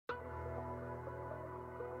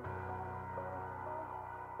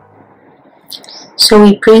So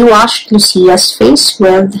we pre-washed Lucia's face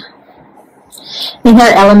with in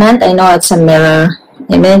her element. I know it's a mirror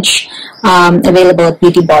image, available at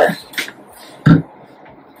Beauty Bar.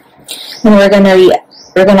 And we're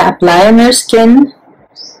gonna apply on her skin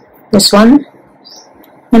this one.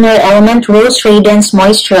 In her element, Rose Radiance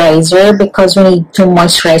Moisturizer, because we need to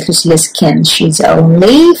moisturize Lucia's skin. She's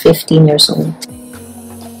only 15 years old.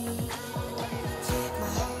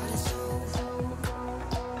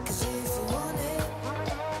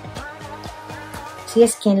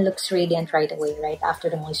 Lucia's skin looks radiant right away, right after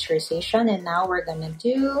the moisturization. And now we're gonna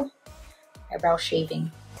do eyebrow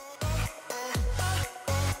shaving.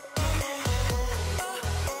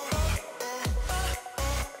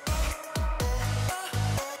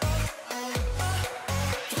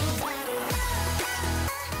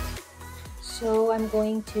 So I'm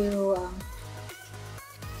going to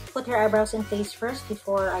put her eyebrows in place first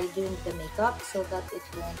before I do the makeup, so that it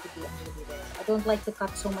won't be unruly there. I don't like to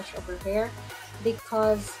cut so much of her hair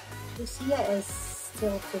because Lucia is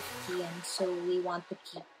still 15, so we want to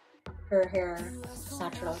keep her hair as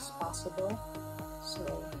natural as possible. So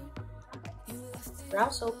brow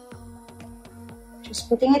soap. Just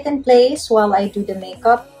putting it in place while I do the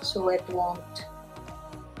makeup so it won't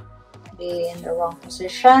be in the wrong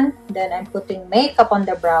position. Then I'm putting makeup on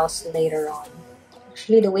the brows later on.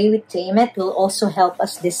 Actually, the way we tame it will also help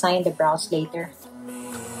us design the brows later.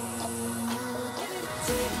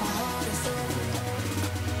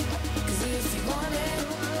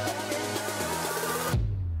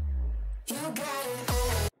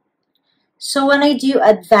 So when I do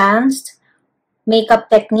advanced makeup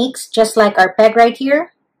techniques, just like our peg right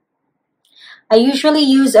here, I usually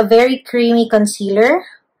use a very creamy concealer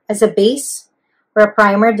as a base or a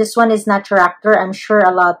primer. This one is Naturactor. I'm sure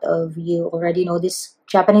a lot of you already know this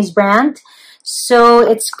Japanese brand. So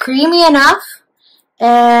it's creamy enough,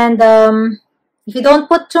 and if you don't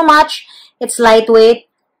put too much, it's lightweight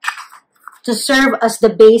to serve as the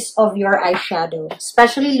base of your eyeshadow.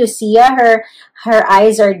 Especially Lucia, her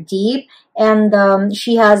eyes are deep, and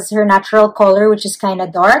she has her natural color, which is kind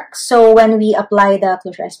of dark. So when we apply the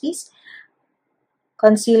close your eyes, please,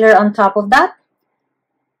 concealer on top of that,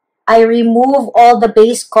 I remove all the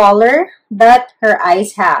base color that her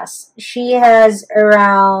eyes has. She has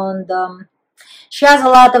around, she has a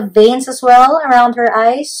lot of veins as well around her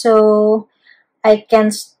eyes. So I can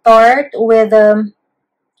start with a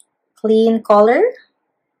clean color.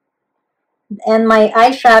 And my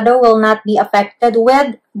eyeshadow will not be affected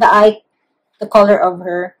with the color of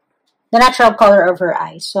her, the natural color of her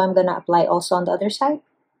eyes. So I'm gonna apply also on the other side.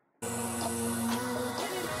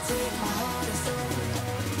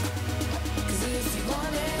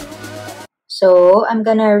 So I'm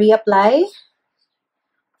gonna reapply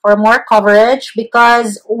for more coverage,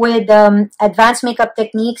 because with advanced makeup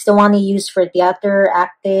techniques, the one you use for theater,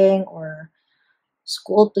 acting, or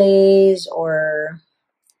school plays, or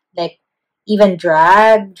like even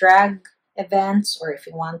drag events, or if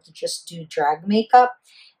you want to just do drag makeup,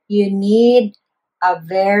 you need a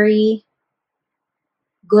very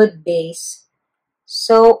good base,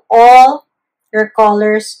 so all your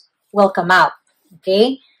colors will come out.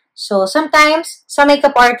 Okay. So sometimes some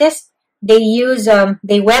makeup artists, they use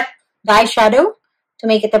they wet the eyeshadow to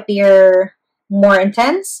make it appear more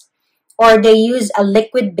intense, or they use a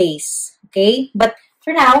liquid base. Okay, but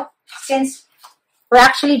for now, since we're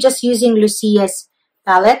actually just using Lucia's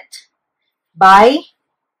palette by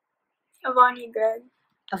Avani Gregg.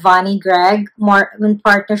 Avani Gregg, in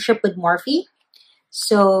partnership with Morphe.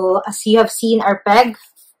 So as you have seen our peg,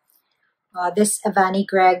 this Avani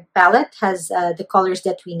Gregg palette has the colors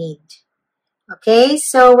that we need. Okay,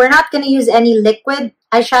 so we're not going to use any liquid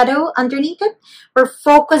eyeshadow underneath it. We're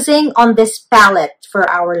focusing on this palette for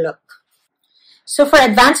our look. So for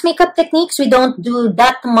advanced makeup techniques, we don't do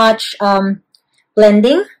that much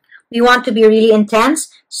blending. We want to be really intense.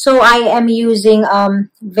 So I am using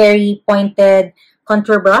very pointed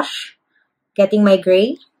contour brush, getting my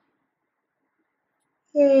gray.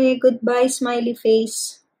 Hey, goodbye, smiley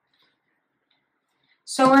face.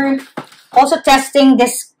 So we're also testing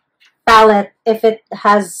this palette if it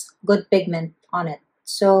has good pigment on it.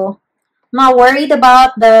 So I'm not worried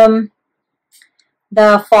about the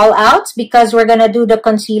fallouts, because we're gonna do the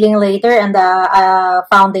concealing later and the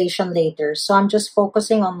foundation later. So I'm just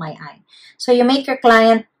focusing on my eye. So you make your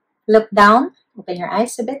client look down, open your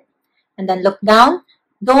eyes a bit, and then look down.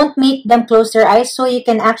 Don't make them close their eyes so you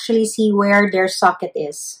can actually see where their socket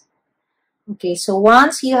is. Okay, so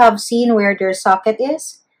once you have seen where their socket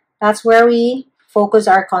is, that's where we focus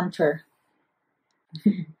our contour.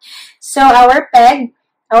 So our peg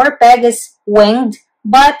is winged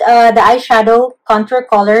But the eyeshadow contour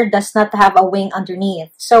color does not have a wing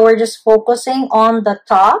underneath. So we're just focusing on the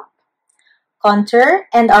top contour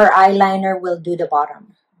and our eyeliner will do the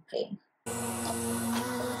bottom. Okay.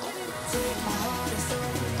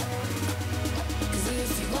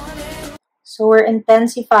 So we're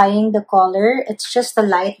intensifying the color. It's just a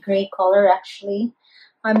light gray color actually.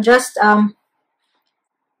 I'm just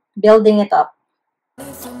building it up.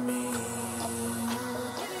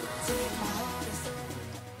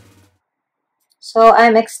 So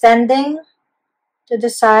I'm extending to the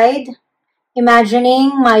side,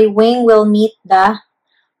 imagining my wing will meet the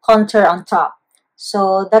contour on top.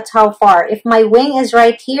 So that's how far. If my wing is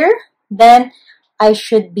right here, then I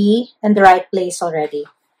should be in the right place already.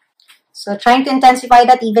 So trying to intensify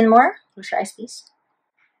that even more. Close your eyes, please.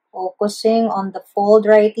 Focusing on the fold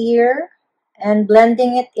right here and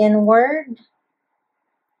blending it inward.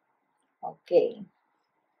 Okay.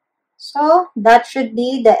 So that should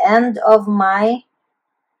be the end of my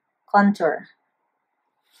contour.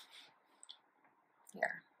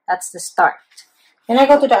 Here. That's the start. Then I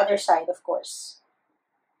go to the other side, of course.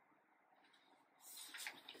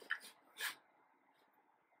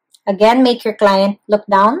 Again, make your client look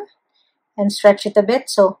down and stretch it a bit.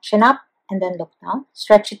 So chin up and then look down.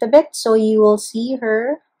 Stretch it a bit so you will see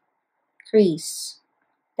her crease.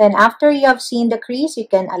 Then after you have seen the crease, you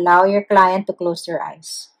can allow your client to close their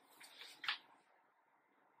eyes.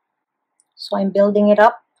 So I'm building it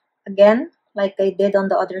up again like I did on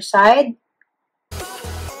the other side.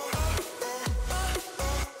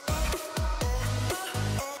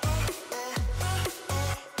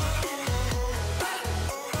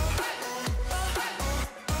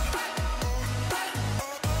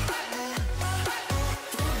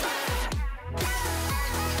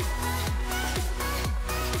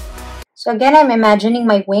 So again, I'm imagining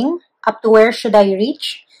my wing. Up to where should I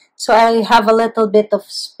reach? So I have a little bit of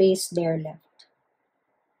space there left.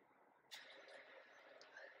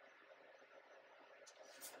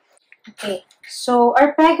 Okay, so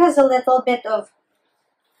our peg has a little bit of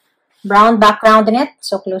brown background in it.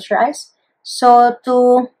 So close your eyes. So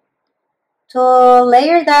to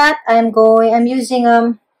layer that, I'm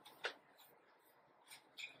using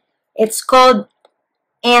it's called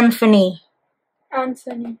Anthony.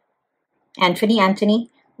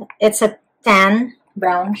 It's a tan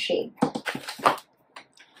brown shade.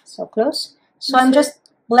 So close. So I'm just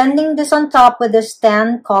blending this on top with this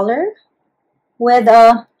tan color with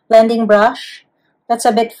a blending brush. That's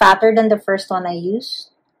a bit fatter than the first one I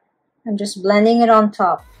used. I'm just blending it on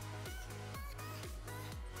top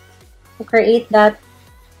to create that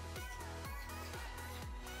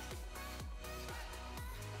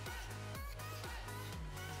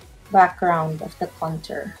background of the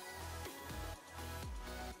contour.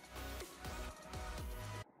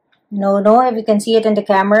 No, if you can see it in the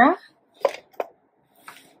camera.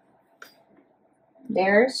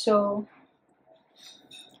 There, so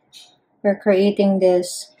we're creating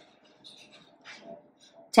this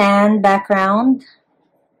tan background.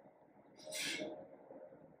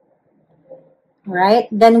 Alright,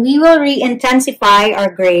 then we will re-intensify our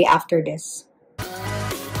gray after this.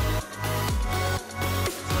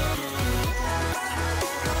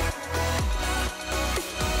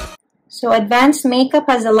 So advanced makeup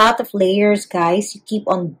has a lot of layers, guys. You keep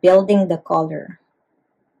on building the color.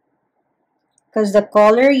 Because the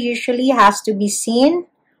color usually has to be seen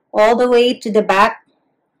all the way to the back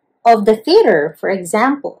of the theater. For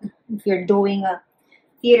example, if you're doing a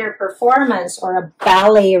theater performance or a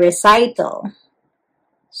ballet recital.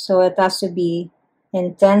 So it has to be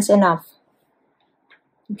intense enough.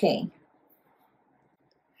 Okay.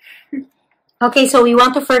 Okay, so we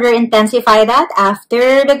want to further intensify that.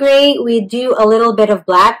 After the gray, we do a little bit of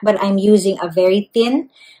black, but I'm using a very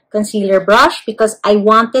thin concealer brush because I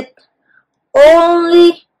want it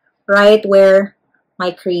only right where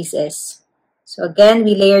my crease is. So again,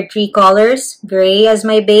 we layered 3 colors. Gray as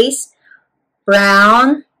my base,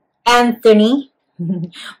 brown, Anthony,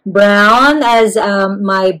 brown as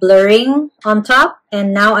my blurring on top,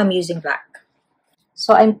 and now I'm using black.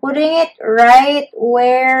 So I'm putting it right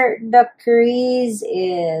where the crease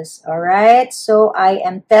is. Alright, so I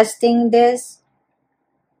am testing this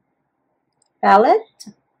palette.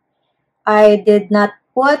 I did not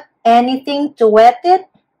put anything to wet it,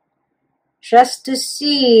 just to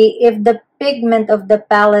see if the pigment of the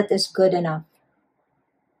palette is good enough.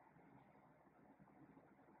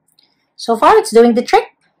 So far, it's doing the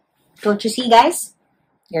trick. Don't you see, guys?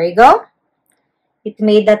 There you go. It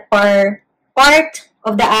made that part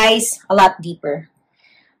of the eyes a lot deeper.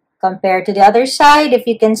 Compared to the other side, if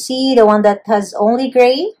you can see, the one that has only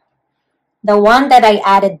gray, the one that I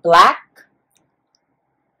added black,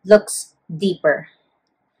 looks deeper.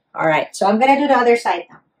 Alright, so I'm gonna do the other side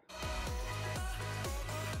now.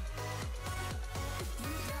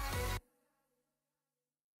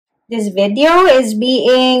 This video is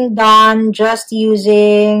being done just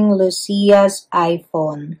using Lucia's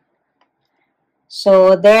iPhone.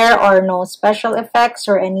 So there are no special effects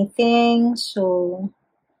or anything. So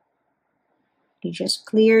you just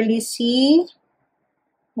clearly see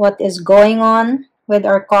what is going on with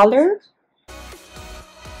our color.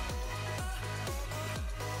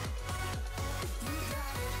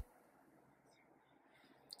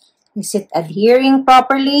 Is it adhering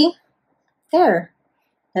properly? There.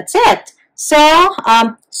 That's it. So,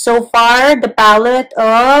 so far, the palette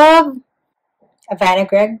of Avani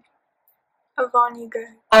Gregg. Avani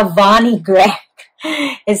Gregg. Avani Gregg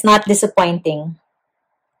is not disappointing.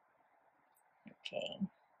 Okay.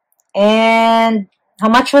 And how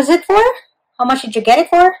much was it for? How much did you get it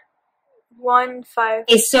for? 1.5.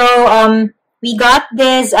 Okay, so we got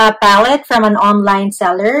this palette from an online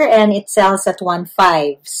seller and it sells at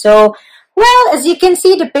 1.5. So, well, as you can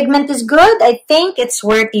see, the pigment is good. I think it's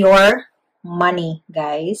worth your money,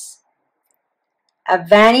 guys.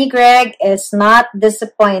 Avani Gregg is not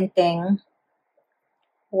disappointing.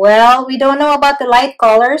 Well, we don't know about the light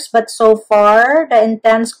colors, but so far, the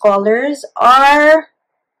intense colors are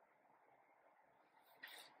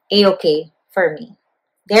a-okay for me.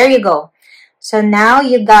 There you go. So now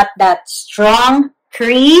you got that strong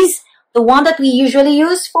crease, the one that we usually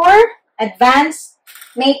use for advanced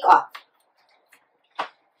makeup.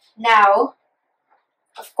 Now,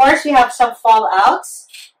 of course, we have some fallouts.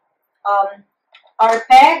 Our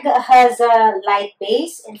peg has a light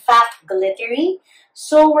base, in fact, glittery.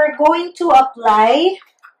 So we're going to apply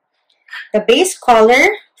the base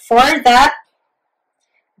color for that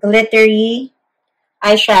glittery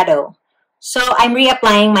eyeshadow. So I'm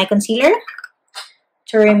reapplying my concealer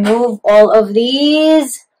to remove all of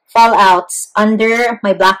these fallouts under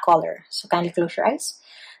my black color. So kindly close your eyes.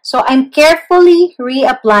 So I'm carefully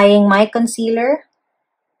reapplying my concealer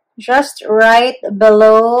just right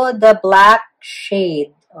below the black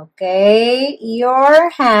shade. Okay, your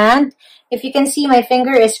hand, if you can see, my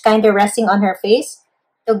finger is kind of resting on her face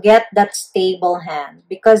to get that stable hand.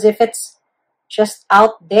 Because if it's just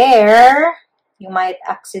out there, you might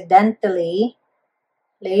accidentally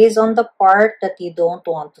place on the part that you don't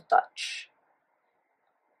want to touch.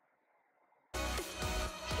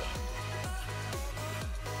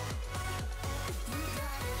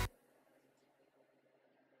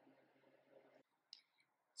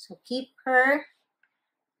 So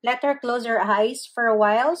let her close her eyes for a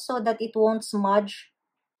while so that it won't smudge.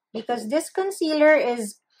 Because this concealer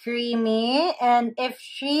is creamy, and if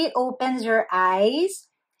she opens her eyes,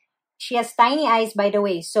 she has tiny eyes, by the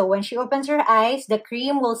way. So when she opens her eyes, the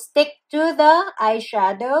cream will stick to the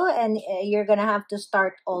eyeshadow and you're gonna have to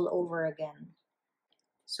start all over again.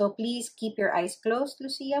 So please keep your eyes closed,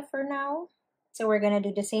 Lucia, for now. So we're gonna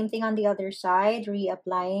do the same thing on the other side,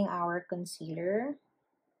 reapplying our concealer.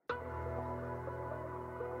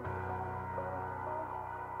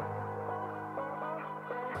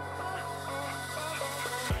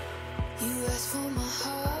 You asked for my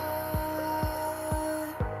heart,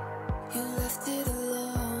 you left it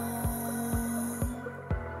alone.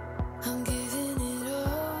 I'm giving it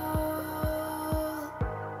all,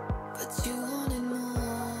 but you wanted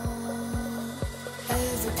more.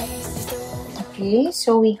 Every piece is gold. Okay,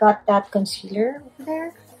 so we got that concealer over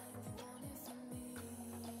there.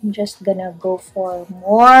 I'm just gonna go for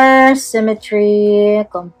more symmetry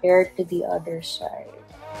compared to the other side.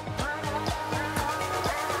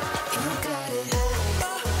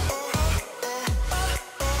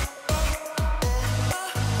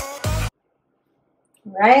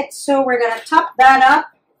 Right, so we're gonna top that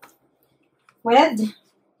up with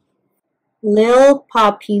Lil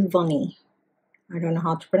Poppy Bunny. I don't know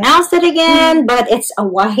how to pronounce that again, but it's a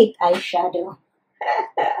white eyeshadow.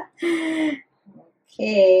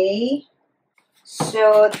 Okay,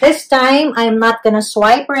 so this time I'm not gonna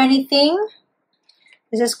swipe or anything.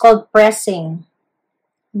 This is called pressing.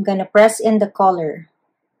 I'm gonna press in the color.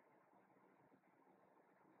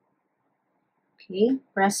 Okay,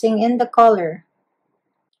 pressing in the color.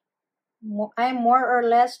 I'm more or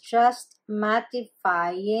less just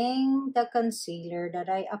mattifying the concealer that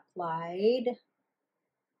I applied.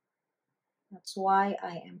 That's why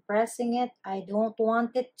I am pressing it. I don't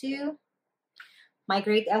want it to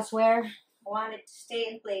migrate elsewhere. I want it to stay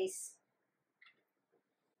in place.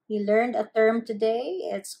 We learned a term today.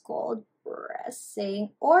 It's called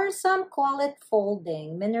pressing, or some call it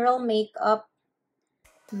folding. Mineral makeup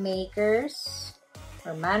makers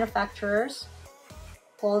or manufacturers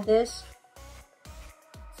call this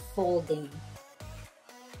folding.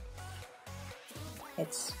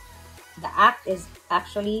 The act is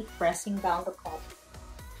actually pressing down the cup.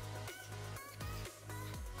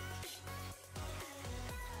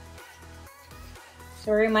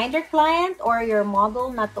 So remind your client or your model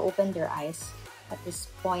not to open their eyes at this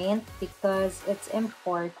point, because it's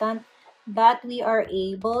important that we are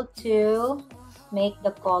able to make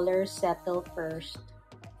the color settle first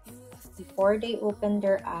before they open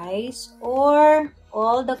their eyes, or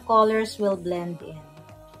all the colors will blend in.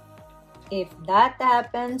 If that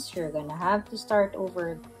happens, you're gonna have to start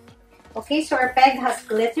over. Okay, so our peg has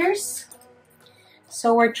glitters.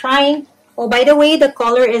 So we're trying. Oh, by the way, the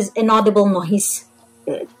color is inaudible noise.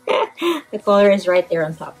 The color is right there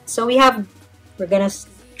on top. So we're gonna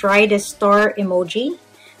try the star emoji.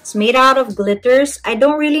 It's made out of glitters. I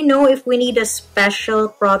don't really know if we need a special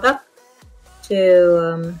product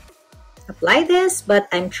to apply this, but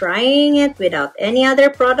I'm trying it without any other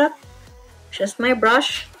product, just my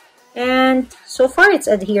brush, and so far it's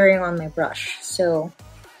adhering on my brush. So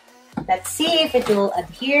let's see if it will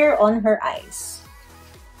adhere on her eyes.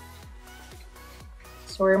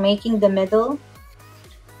 So we're making the middle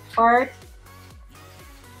part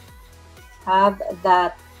have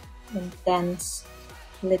that intense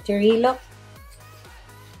glittery look.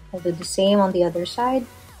 I'll do the same on the other side.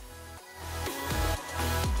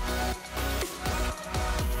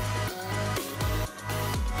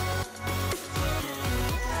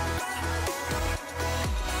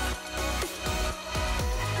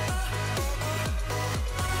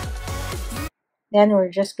 Then we're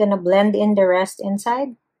just gonna blend in the rest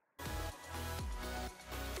inside.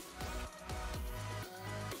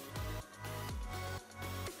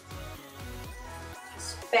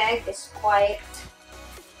 This peg is quite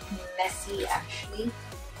messy actually.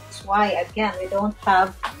 That's why, again, we don't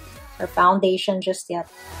have our foundation just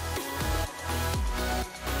yet.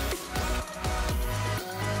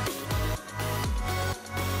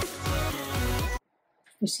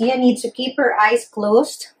 You see, I need to keep her eyes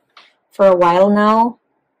closed for a while now,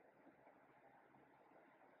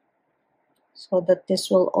 so that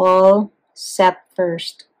this will all set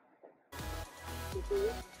first.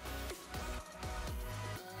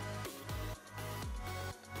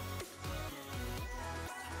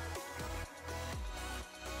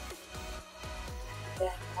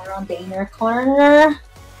 Then around the inner corner.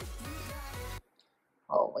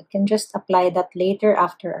 Oh, we can just apply that later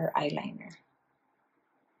after our eyeliner.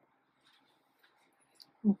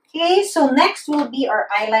 Okay, so next will be our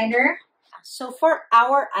eyeliner. So for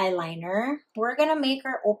our eyeliner, we're gonna make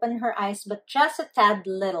her open her eyes, but just a tad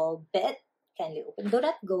little bit. Can you open? Do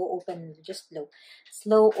not go open, just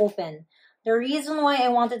slow open. The reason why I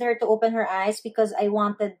wanted her to open her eyes, because I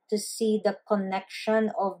wanted to see the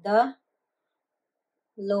connection of the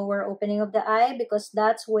lower opening of the eye, because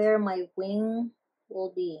that's where my wing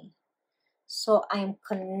will be. So I'm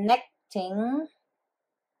connecting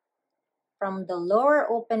from the lower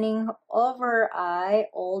opening of her eye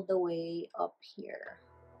all the way up here.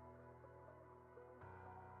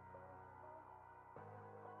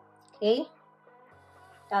 Okay,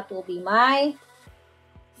 that will be my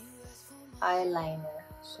eyeliner.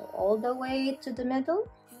 So all the way to the middle.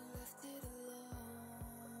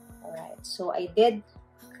 Alright, so I did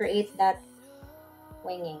create that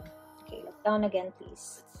winging. Okay, look down again,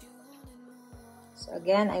 please. So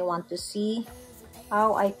again, I want to see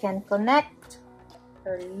how I can connect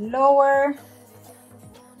her lower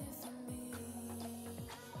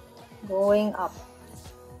going up.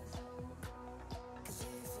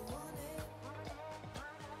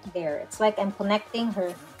 There, it's like I'm connecting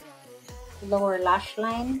her lower lash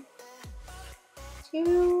line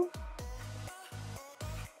to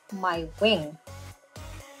my wing.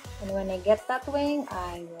 And when I get that wing,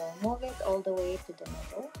 I will move it all the way to the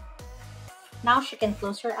middle. Now she can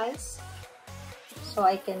close her eyes, so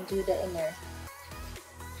I can do the inner.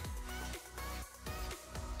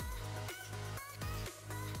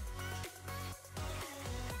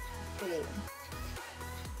 Okay.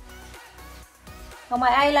 Now my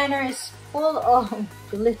eyeliner is full of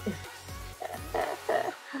glitter.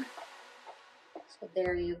 So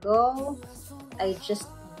there you go. I just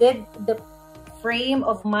did the frame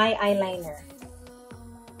of my eyeliner.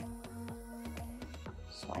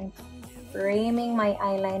 So I'm framing my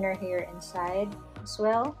eyeliner here inside as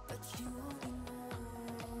well.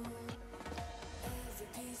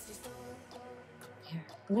 Here,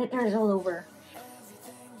 glitters all over.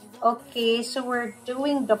 Okay, so we're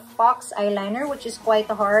doing the fox eyeliner, which is quite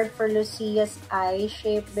hard for Lucia's eye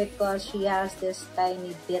shape because she has this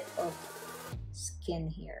tiny bit of skin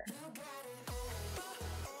here.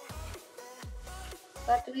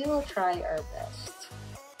 But we will try our best.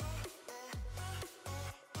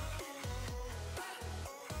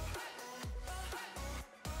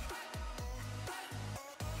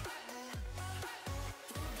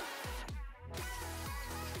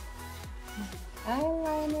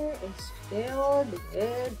 Eyeliner is filled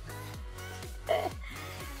with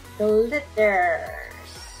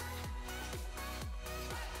glitters.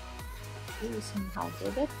 Okay, somehow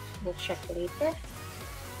did it. We'll check later.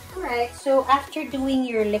 Alright, so after doing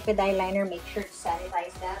your liquid eyeliner, make sure to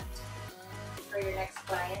sanitize that for your next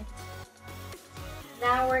client.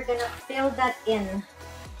 Now we're gonna fill that in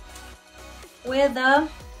with a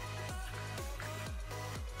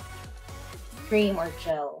cream or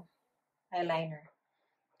gel eyeliner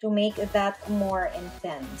to make that more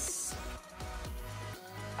intense.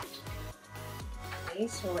 Okay,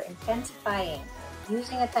 so we're intensifying,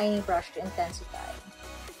 using a tiny brush to intensify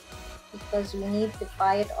because we need to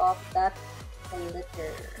fight off that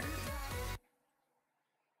glitter.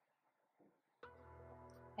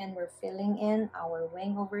 And we're filling in our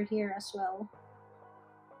wing over here as well.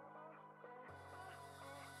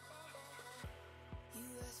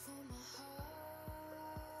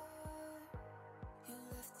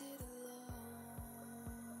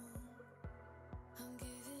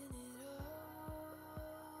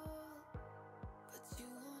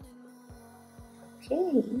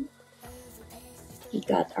 Okay, we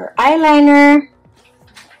got our eyeliner.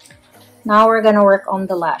 Now we're gonna work on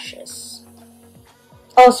the lashes.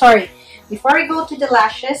 Oh, sorry. Before we go to the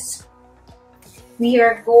lashes, we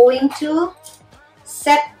are going to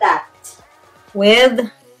set that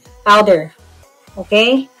with powder.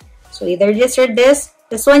 Okay, so either this or this.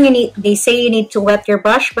 This one you need. They say you need to wet your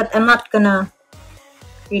brush, but I'm not gonna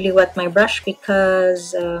really wet my brush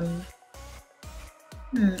because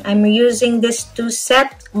I'm using this to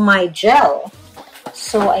set my gel,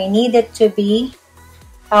 so I need it to be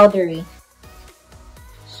powdery.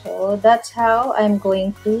 So that's how I'm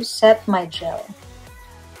going to set my gel.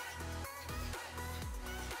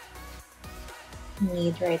 I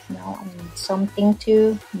need something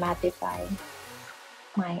to mattify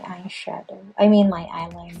my eyeshadow. I mean my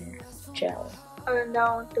eyeliner gel.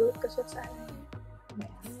 No, do it because it's eyeliner.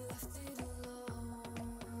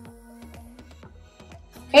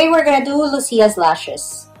 Okay, we're gonna do Lucia's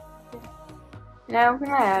lashes. Now open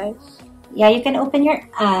my eyes. Yeah, you can open your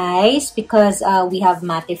eyes because we have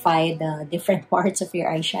mattified the different parts of your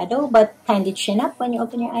eyeshadow, but kindly chin up when you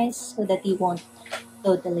open your eyes so that you won't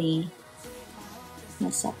totally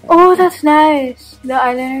mess up. Oh, that's nice. The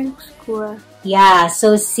eyeliner looks cool. Yeah,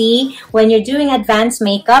 so see, when you're doing advanced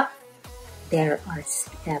makeup, there are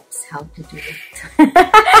steps how to do it.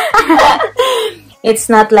 It's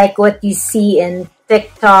not like what you see in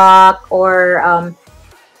TikTok or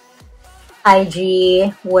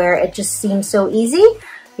IG where it just seems so easy,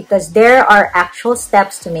 because there are actual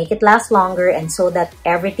steps to make it last longer and so that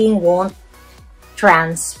everything won't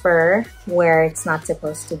transfer where it's not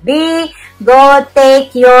supposed to be. Go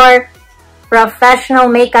take your professional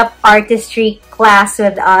makeup artistry class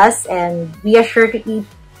with us and we assure you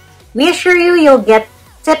you'll get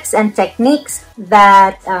tips and techniques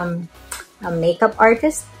that a makeup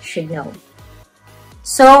artist should know.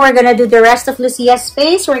 So we're gonna do the rest of Lucia's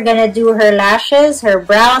face. We're gonna do her lashes, her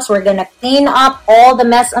brows. We're gonna clean up all the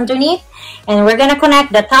mess underneath. And we're gonna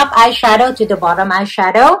connect the top eyeshadow to the bottom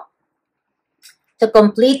eyeshadow to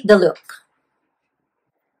complete the look.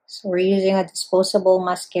 So we're using a disposable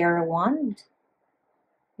mascara wand.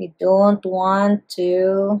 We don't want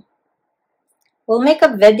to... We'll make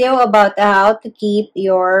a video about how to keep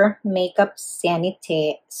your makeup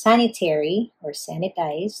sanitary or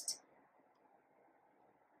sanitized.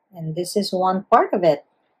 And this is one part of it.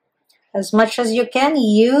 As much as you can,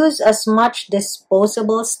 use as much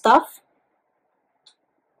disposable stuff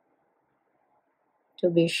to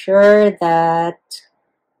be sure that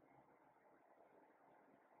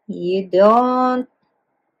you don't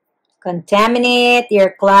contaminate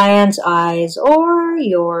your client's eyes or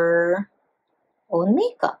your own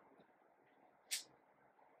makeup.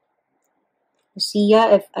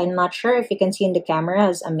 Lucia, I'm not sure if you can see in the camera,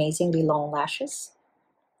 has amazingly long lashes.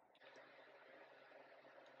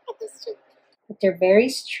 But they're very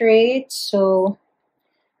straight, so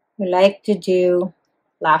we like to do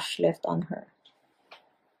lash lift on her.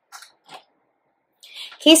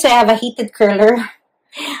 Okay, so I have a heated curler.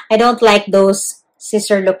 I don't like those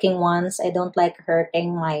scissor looking ones. I don't like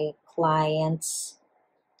hurting my client's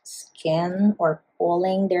skin or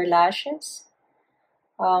pulling their lashes.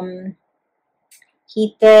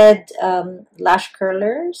 Heated lash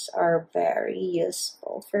curlers are very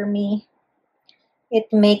useful for me.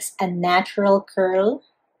 It makes a natural curl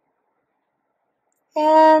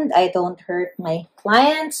and I don't hurt my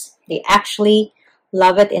clients. They actually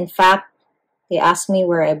love it. In fact, they ask me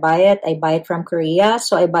where I buy it. I buy it from Korea,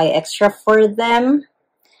 so I buy extra for them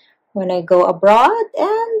when I go abroad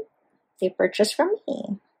and they purchase from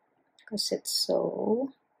me because it's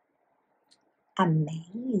so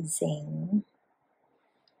amazing.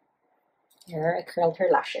 Here, I curled her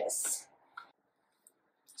lashes.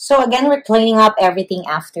 So again, we're cleaning up everything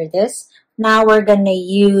after this. Now we're gonna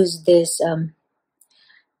use this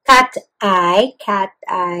cat eye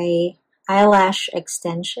eyelash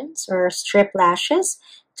extensions or strip lashes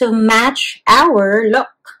to match our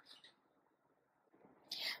look.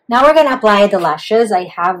 Now we're gonna apply the lashes. I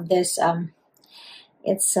have this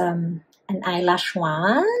it's an eyelash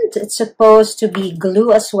wand. It's supposed to be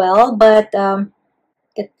glue as well, but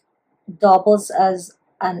it doubles as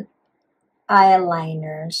an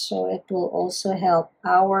eyeliner, so it will also help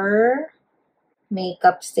our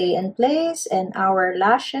makeup stay in place and our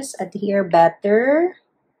lashes adhere better.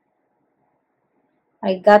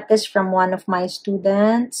 I got this from one of my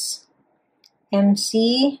students,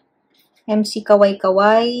 MC Kawai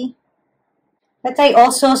Kawai. But I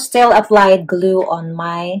also still applied glue on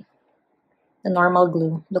the normal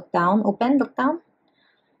glue. Look down, open, look down.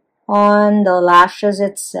 On the lashes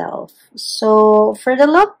itself. So for the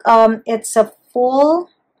look, it's a full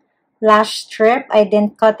lash strip. I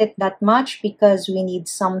didn't cut it that much because we need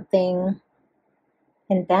something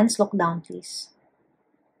intense. Look down, please.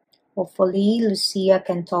 Hopefully, Lucia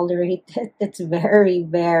can tolerate it. It's very,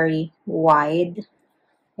 very wide.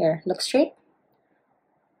 Here, look straight.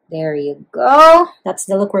 There you go. That's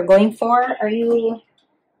the look we're going for. Are you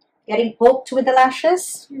getting poked with the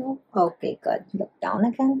lashes? No. Okay, good. Look down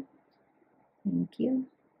again. Thank you.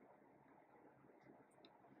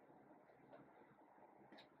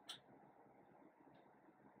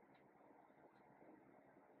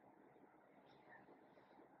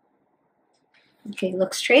 Okay,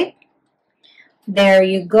 look straight. There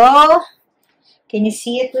you go. Can you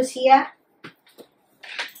see it, Lucia?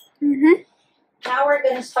 Mm-hmm. Now we're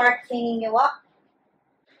going to start cleaning you up.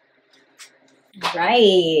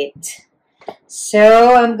 Right.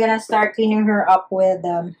 So I'm going to start cleaning her up with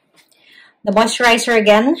the moisturizer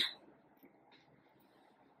again.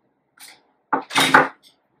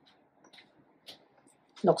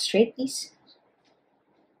 Look straight, please.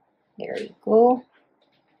 There you go.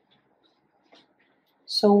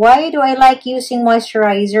 So why do I like using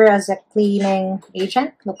moisturizer as a cleaning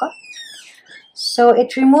agent? Look up. So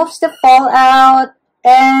it removes the fallout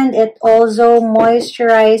and it also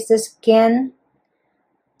moisturizes the skin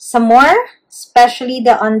some more, especially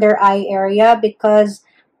the under eye area, because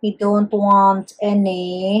we don't want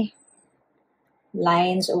any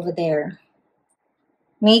lines over there.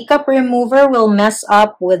 Makeup remover will mess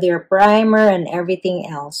up with your primer and everything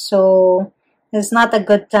else. So it's not a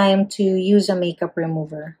good time to use a makeup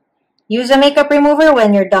remover. Use a makeup remover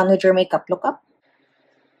when you're done with your makeup. Look up.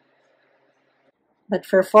 But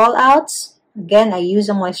for fallouts, again, I use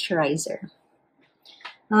a moisturizer.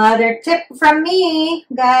 Another tip from me,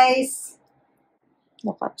 guys.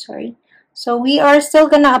 Look up, sorry. So we are still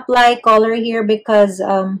gonna apply color here because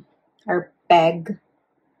our peg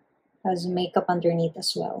has makeup underneath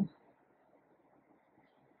as well.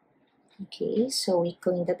 Okay, so we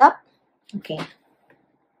cleaned it up. Okay.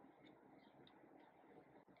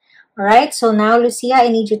 Alright, so now Lucia, I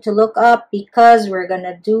need you to look up because we're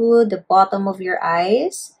gonna do the bottom of your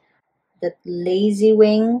eyes. That lazy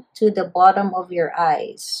wing to the bottom of your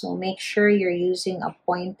eyes. So make sure you're using a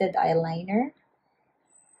pointed eyeliner.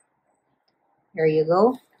 There you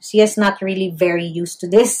go. Lucia's not really very used to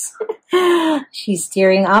this. She's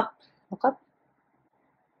tearing up. Look up.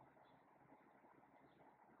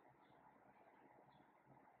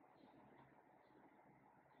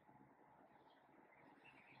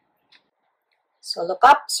 So look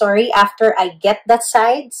up. Sorry, after I get the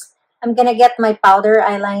sides, I'm gonna get my powder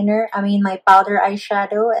eyeliner, my powder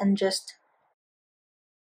eyeshadow, and just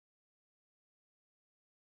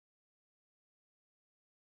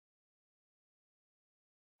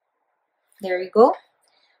there you go.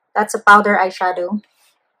 That's a powder eyeshadow.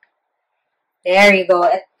 There you go.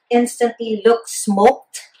 It instantly looks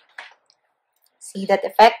smoked. See that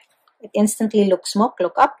effect? It instantly looks smoked.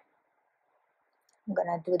 Look up. I'm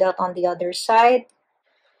gonna do that on the other side.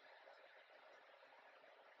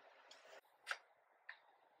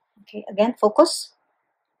 Okay, again, focus.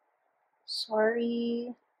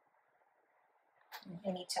 Sorry.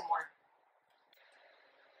 I need some more.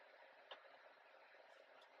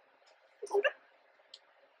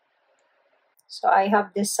 So I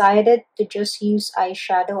have decided to just use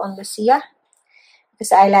eyeshadow on Lucia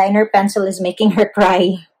because eyeliner pencil is making her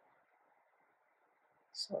cry.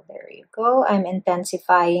 So there you go. I'm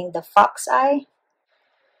intensifying the fox eye.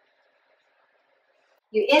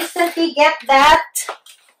 You instantly get that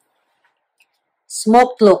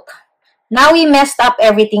smoked look. Now we messed up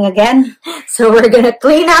everything again. So we're gonna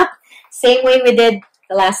clean up Same way we did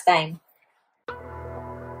the last time.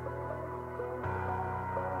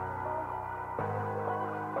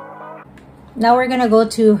 Now we're gonna go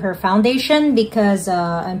to her foundation because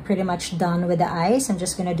I'm pretty much done with the eyes. I'm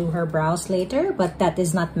just gonna do her brows later, but that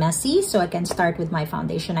is not messy, so I can start with my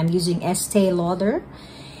foundation. I'm using Estee Lauder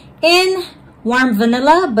in Warm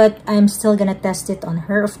Vanilla, but I'm still gonna test it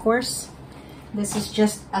on her, of course. This is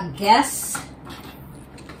just a guess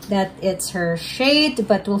that it's her shade,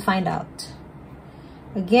 but we'll find out.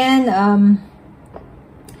 Again,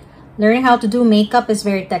 learning how to do makeup is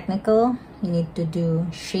very technical. You need to do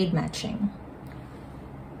shade matching.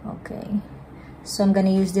 Okay, so I'm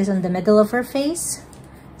gonna use this on the middle of her face,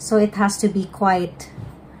 so it has to be quite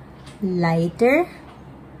lighter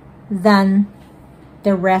than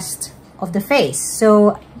the rest of the face.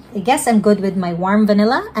 So I guess I'm good with my Warm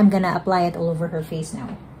Vanilla. I'm gonna apply it all over her face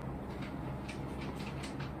now.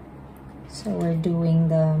 So we're doing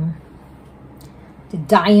the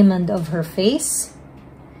diamond of her face.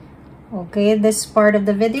 Okay, this part of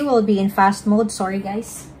the video will be in fast mode. Sorry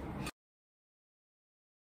guys.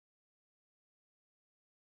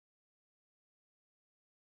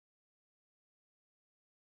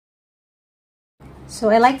 So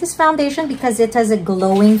I like this foundation because it has a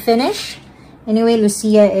glowing finish. Anyway,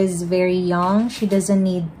 Lucia is very young. She doesn't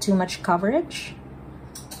need too much coverage.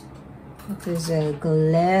 It is a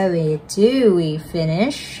glowy, dewy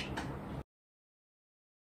finish.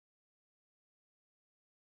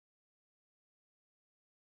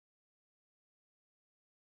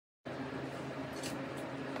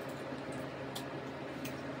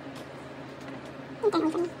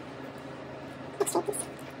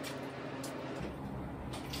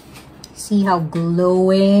 See how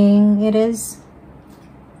glowing it is,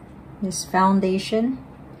 this foundation.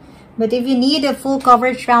 But if you need a full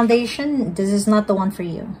coverage foundation, this is not the one for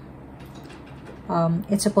you.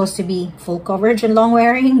 It's supposed to be full coverage and long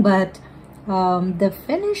wearing, but the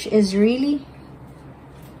finish is really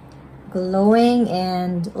glowing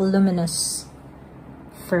and luminous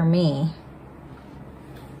for me.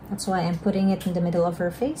 That's why I'm putting it in the middle of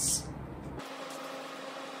her face.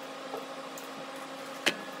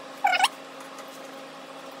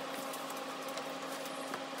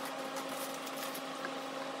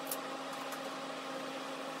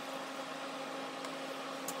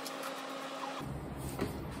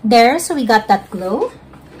 There, so we got that glow.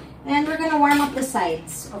 And we're gonna warm up the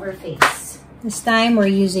sides of her face. This time we're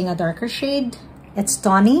using a darker shade. It's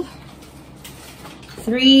Tawny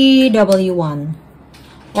 3W1.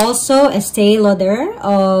 Also, Estee Lauder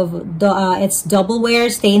of the it's Double Wear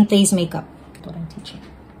Stay in Place Makeup. That's what I'm teaching.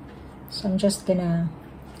 So I'm just gonna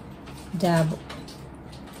dab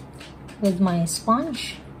with my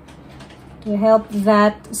sponge to help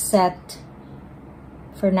that set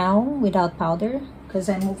for now without powder, because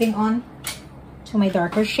I'm moving on to my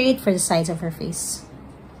darker shade for the sides of her face.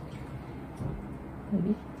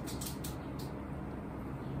 Maybe.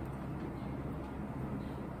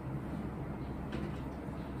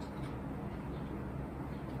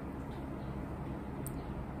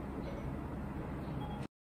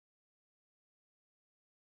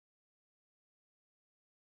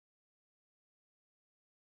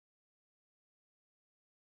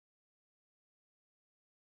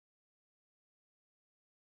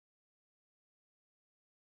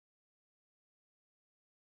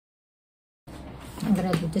 I'm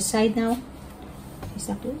gonna do this side now. Is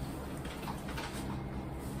that good?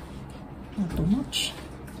 Not too much.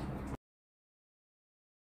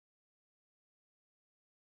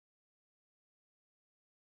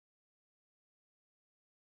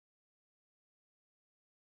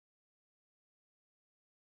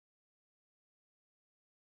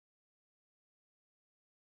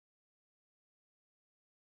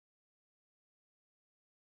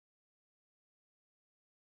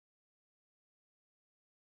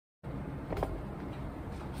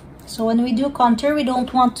 So when we do contour, we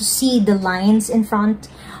don't want to see the lines in front.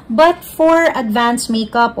 But for advanced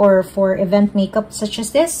makeup or for event makeup such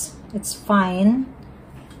as this, it's fine.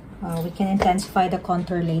 We can intensify the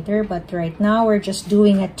contour later, but right now we're just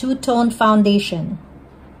doing a two-tone foundation.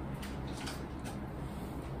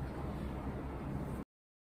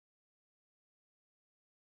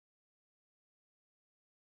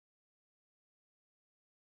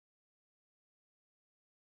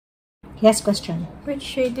 Yes, question. Which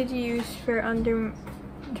shade did you use for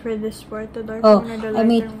this part? The darker one or the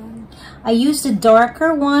lighter one? I used the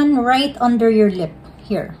darker one right under your lip.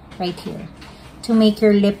 Here, right here. To make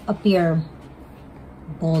your lip appear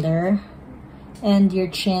bolder and your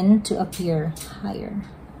chin to appear higher.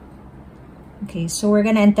 Okay, so we're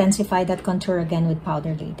gonna intensify that contour again with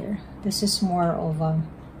powder later. This is more of a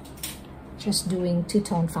just doing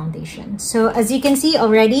two-tone foundation. So as you can see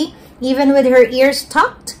already, even with her ears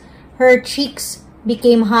tucked, her cheeks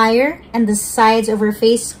became higher and the sides of her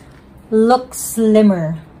face look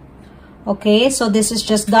slimmer. Okay, so this is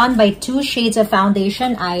just done by 2 shades of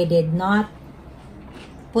foundation. I did not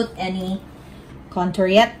put any contour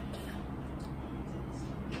yet.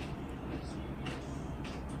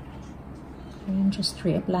 I'm just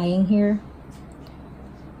reapplying here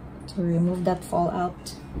to remove that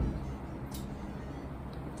fallout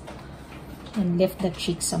and lift the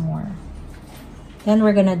cheek some more. Then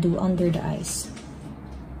we're gonna do under the eyes.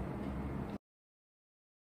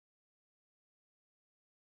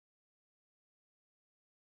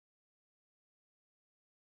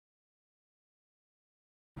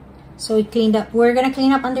 So we cleaned up. We're gonna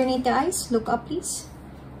clean up underneath the eyes. Look up, please.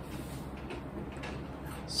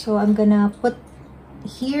 So I'm gonna put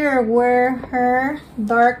here where her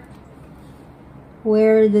dark,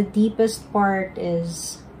 where the deepest part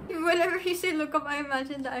is. Whenever he said look up, I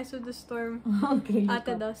imagine the eyes of the storm. Okay,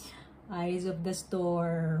 Ate does. Eyes of the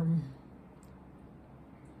storm.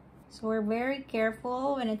 So we're very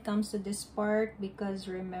careful when it comes to this part because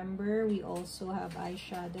remember, we also have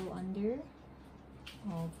eyeshadow under.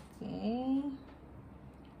 Okay.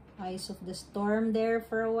 Eyes of the storm there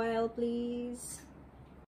for a while, please.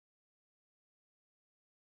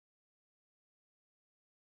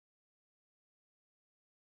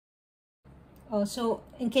 Oh, so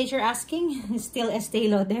in case you're asking, still Estee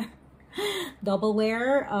Lauder double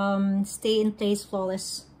wear, stay in place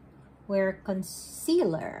flawless wear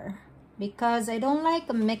concealer, because I don't like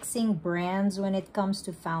mixing brands when it comes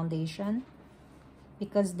to foundation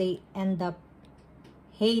because they end up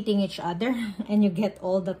hating each other and you get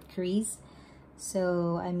all that crease.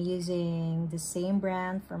 So I'm using the same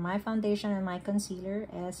brand for my foundation and my concealer,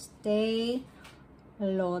 Estee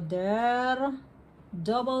Lauder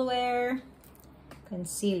double wear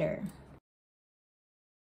concealer.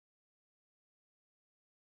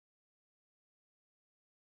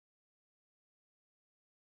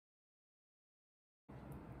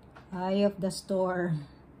 Eye of the storm.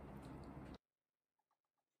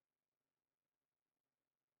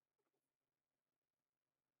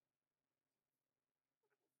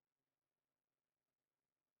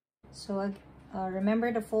 So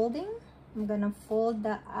remember the folding? I'm gonna fold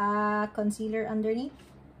the concealer underneath.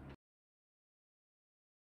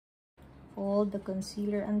 Fold the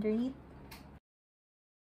concealer underneath.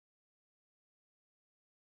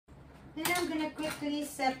 Then I'm gonna quickly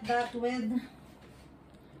set that with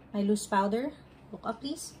my loose powder. Look up,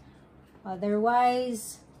 please.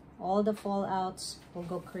 Otherwise, all the fallouts will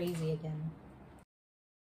go crazy again.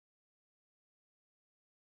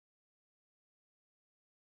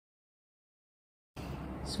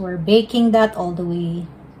 So we're baking that all the way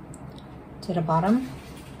to the bottom.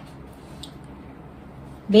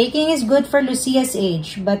 Baking is good for Lucia's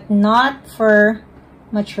age, but not for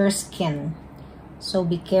mature skin. So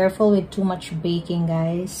be careful with too much baking,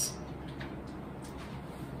 guys.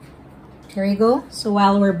 Here we go. So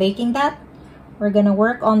while we're baking that, we're gonna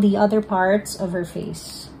work on the other parts of her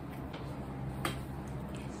face.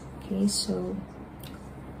 Okay, so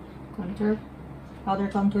contour, powder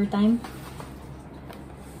contour time.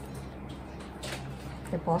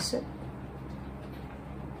 Deposit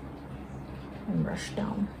and brush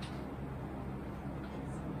down.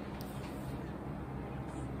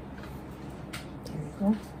 There we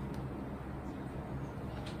go.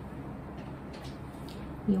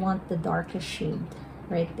 You want the darkest shade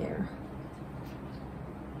right there.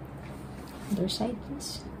 Other side,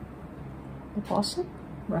 please. Deposit,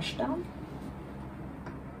 brush down.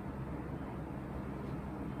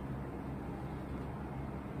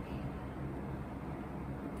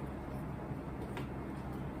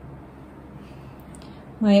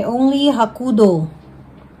 My only Hakuhodo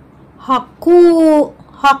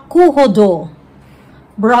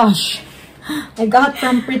brush I got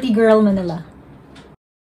from Pretty Girl Manila.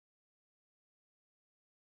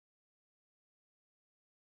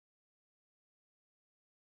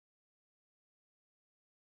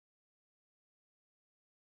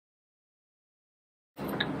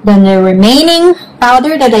 Then the remaining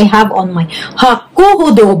powder that I have on my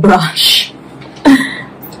Hakuhodo brush,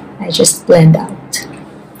 I just blend out.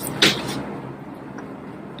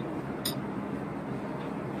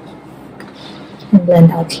 And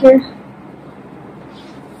blend out here.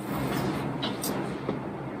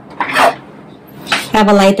 Have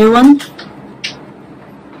a lighter one.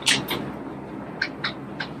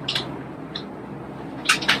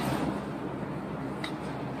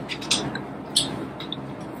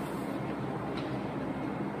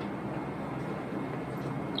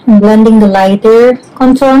 I'm blending the lighter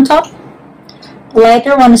contour on top. The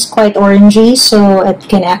lighter one is quite orangey, so it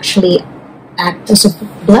can actually act as a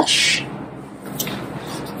blush.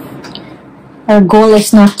 Our goal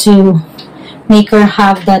is not to make her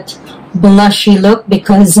have that blushy look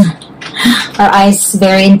because our eyes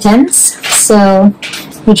very intense, so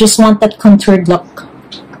we just want that contoured look.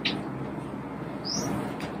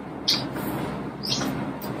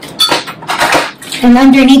 And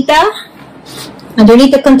underneath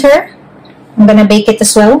the contour, I'm gonna bake it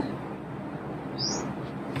as well.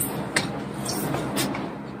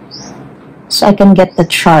 So I can get the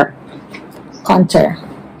sharp contour.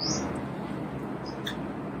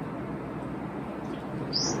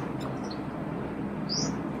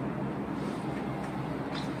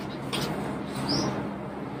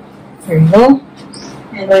 There you go.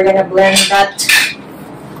 And we're gonna blend that.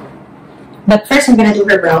 But first I'm gonna do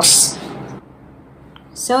her brows.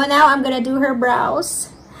 So now I'm gonna do her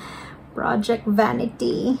brows. Project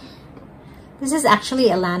Vanity. This is actually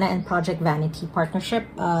Ellana and Project Vanity partnership.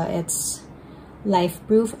 It's Life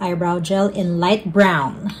Proof Eyebrow Gel in light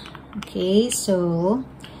brown. Okay, so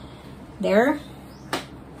there.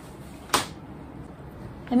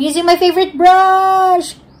 I'm using my favorite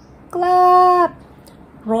brush. Clap!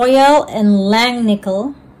 Royal and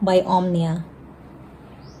Langnickel by Omnia.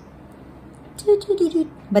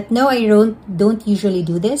 But no, I don't usually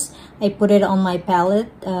do this. I put it on my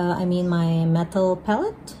palette, my metal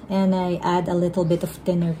palette, and I add a little bit of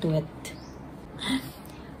thinner to it.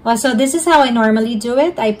 So this is how I normally do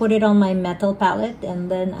it. I put it on my metal palette and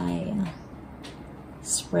then I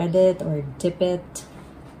spread it or dip it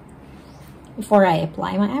before I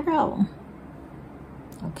apply my eyebrow.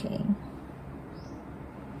 Okay.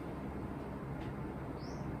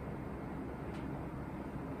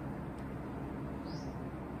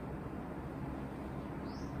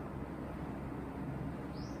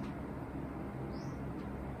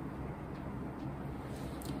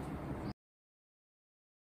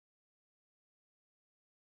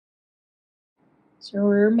 So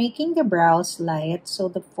we're making the brows light so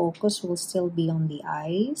the focus will still be on the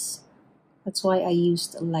eyes. That's why I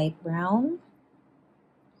used a light brown.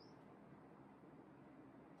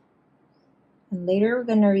 And later we're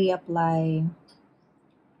gonna reapply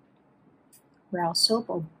brow soap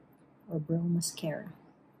or brow mascara.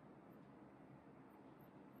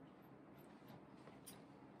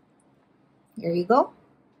 There you go.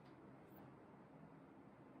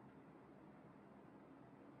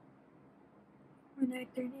 When I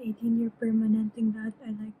turn 18, you're permanenting that.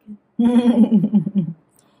 I like it.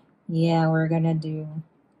 Yeah, we're gonna do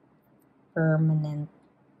permanent.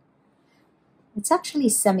 It's actually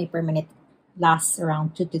semi-permanent. Lasts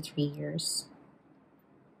around 2 to 3 years.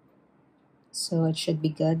 So it should be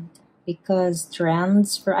good because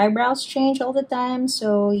trends for eyebrows change all the time,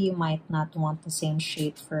 so you might not want the same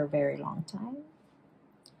shape for a very long time.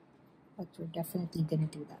 But we're definitely gonna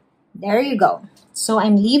do that. There you go. So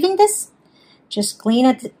I'm leaving this. Just clean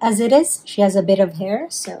it as it is. She has a bit of hair,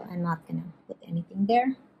 so I'm not gonna put anything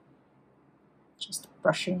there. Just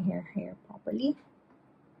brushing her hair properly.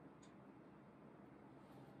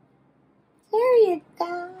 There you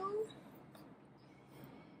go.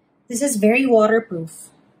 This is very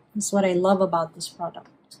waterproof. That's what I love about this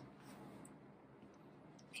product.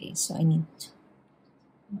 Okay, so I need to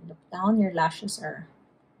look down. Your lashes are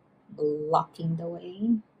blocking the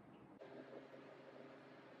way.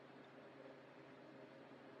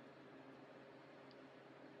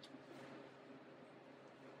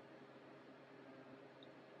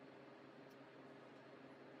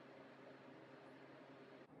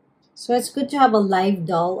 So it's good to have a live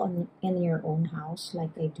doll in your own house,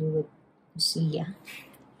 like I do with Lucia.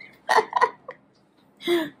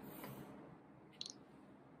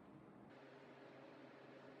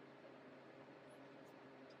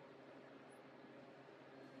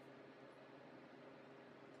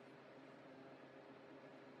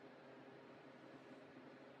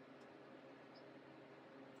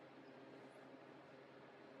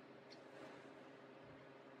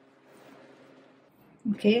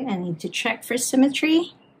 Okay, I need to check for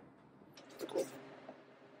symmetry.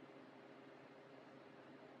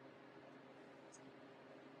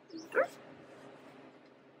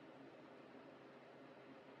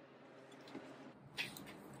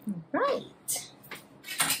 Right.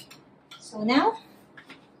 So now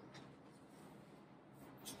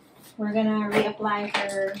we're gonna reapply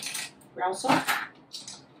her brow soap.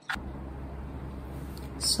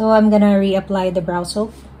 So I'm gonna reapply the brow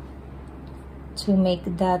soap to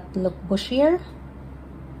make that look bushier.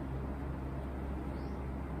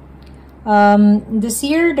 This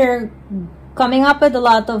year they're coming up with a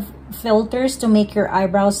lot of filters to make your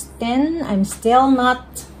eyebrows thin. I'm still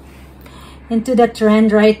not into the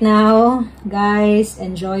trend right now. Guys,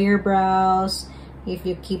 enjoy your brows. If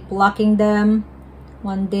you keep plucking them,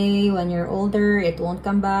 one day when you're older, it won't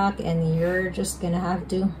come back and you're just gonna have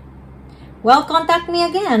to, well, contact me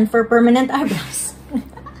again for permanent eyebrows.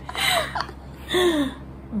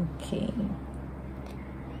 Okay.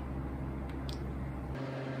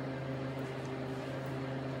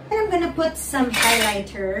 And I'm gonna put some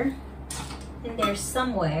highlighter in there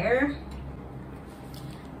somewhere.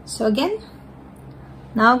 So again,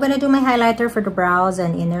 now I'm gonna do my highlighter for the brows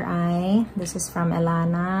and inner eye. This is from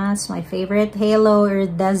Ellana. It's my favorite halo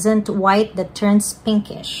iridescent white that turns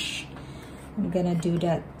pinkish. I'm gonna do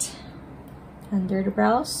that under the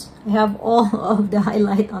brows. I have all of the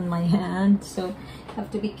highlight on my hand, so I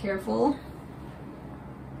have to be careful.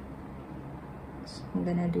 So I'm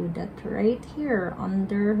gonna do that right here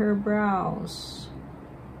under her brows.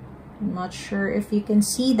 I'm not sure if you can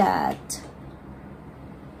see that.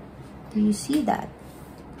 Do you see that?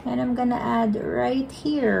 And I'm gonna add right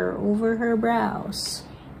here over her brows.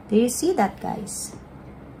 Do you see that, guys?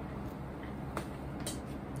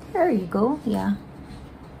 There you go. Yeah.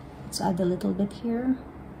 Let's add a little bit here.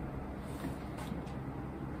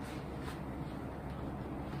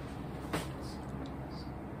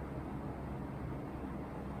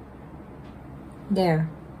 There.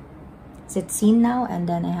 Is it seen now? And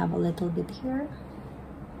then I have a little bit here.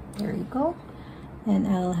 There you go. And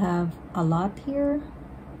I'll have a lot here.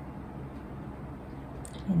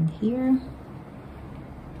 And here.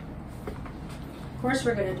 Of course,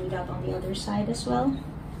 we're gonna do that on the other side as well.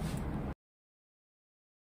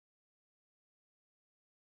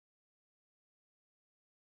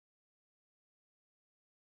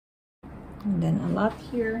 And then a lot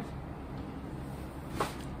here.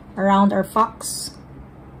 Around our fox.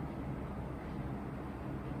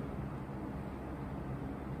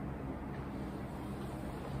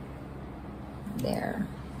 There.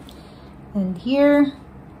 And here.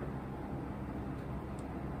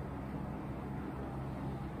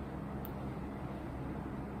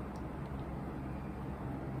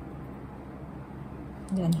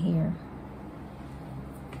 Then here.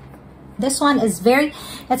 This one is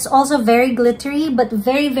it's also very glittery, but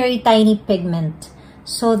very, very tiny pigment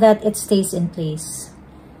so that it stays in place.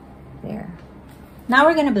 There. Now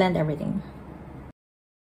we're gonna blend everything.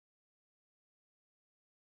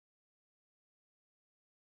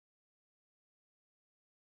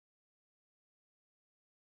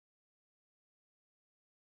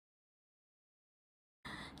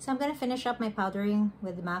 So I'm gonna finish up my powdering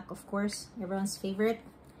with MAC, of course, everyone's favorite,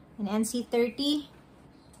 an NC30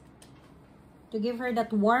 to give her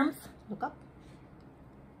that warmth. Look up.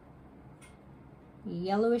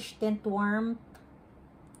 Yellowish tint warmth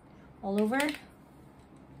all over.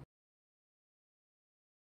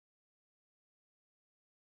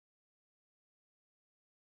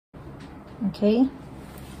 Okay.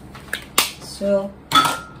 So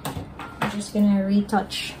I'm just gonna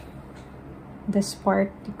retouch this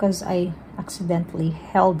part because I accidentally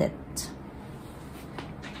held it.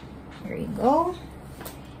 There you go.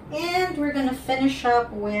 And we're gonna finish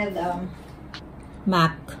up with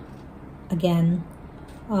MAC again.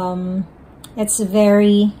 It's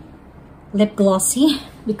very lip glossy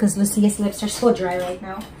because Lucia's lips are so dry right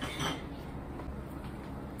now.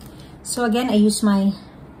 So again, I use my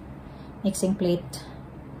mixing plate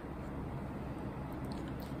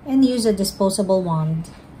and use a disposable wand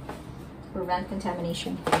to prevent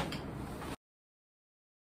contamination.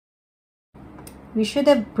 We should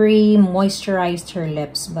have pre-moisturized her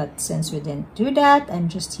lips, but since we didn't do that, I'm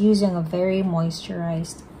just using a very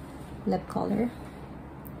moisturized lip color.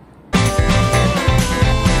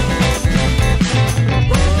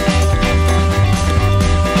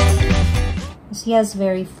 She has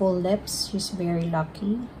very full lips. She's very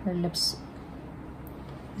lucky. Her lips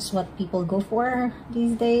is what people go for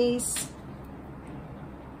these days.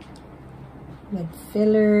 With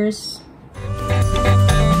fillers.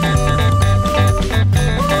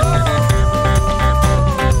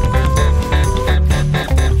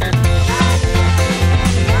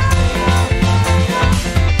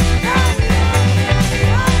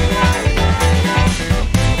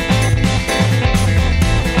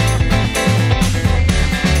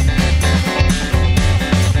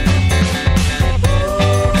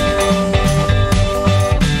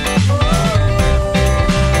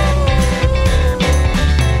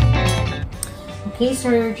 Okay,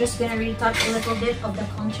 so we're just gonna retouch a little bit of the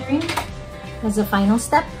contouring as a final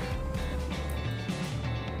step.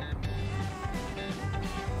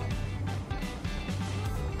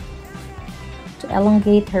 To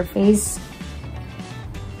elongate her face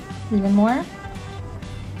even more.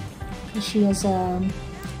 She has a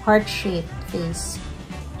heart-shaped face.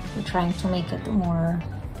 We're trying to make it more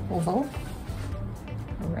oval.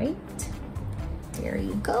 Alright, there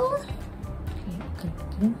you go.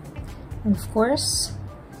 Okay. And of course,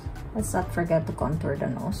 let's not forget to contour the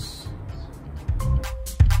nose.